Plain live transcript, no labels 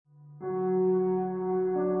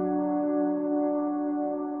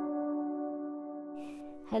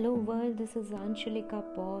Hello world, this is Anshalika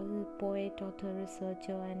Paul, poet, author,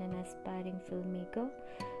 researcher, and an aspiring filmmaker.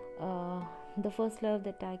 The first love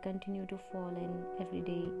that I continue to fall in every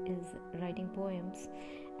day is writing poems,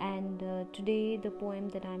 and today the poem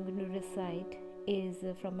that I'm going to recite is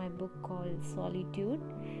from my book called Solitude.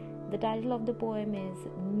 The title of the poem is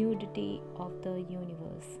Nudity of the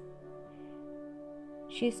Universe.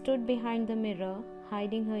 She stood behind the mirror,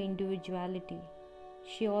 hiding her individuality.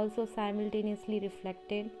 She also simultaneously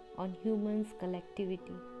reflected on humans'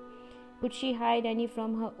 collectivity. Could she hide any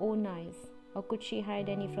from her own eyes, or could she hide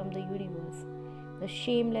any from the universe? The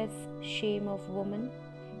shameless shame of woman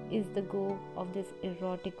is the go of this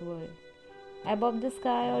erotic world. Above the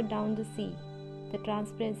sky or down the sea, the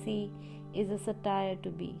transparency is a satire to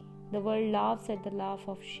be. The world laughs at the laugh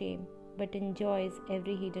of shame, but enjoys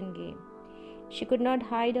every hidden game. She could not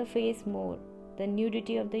hide her face more. The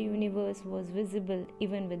nudity of the universe was visible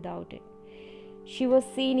even without it. She was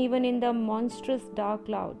seen even in the monstrous dark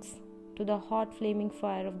clouds, to the hot flaming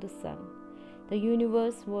fire of the sun. The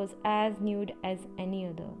universe was as nude as any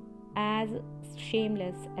other, as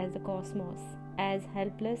shameless as the cosmos, as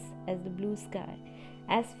helpless as the blue sky,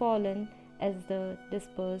 as fallen as the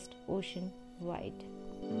dispersed ocean wide.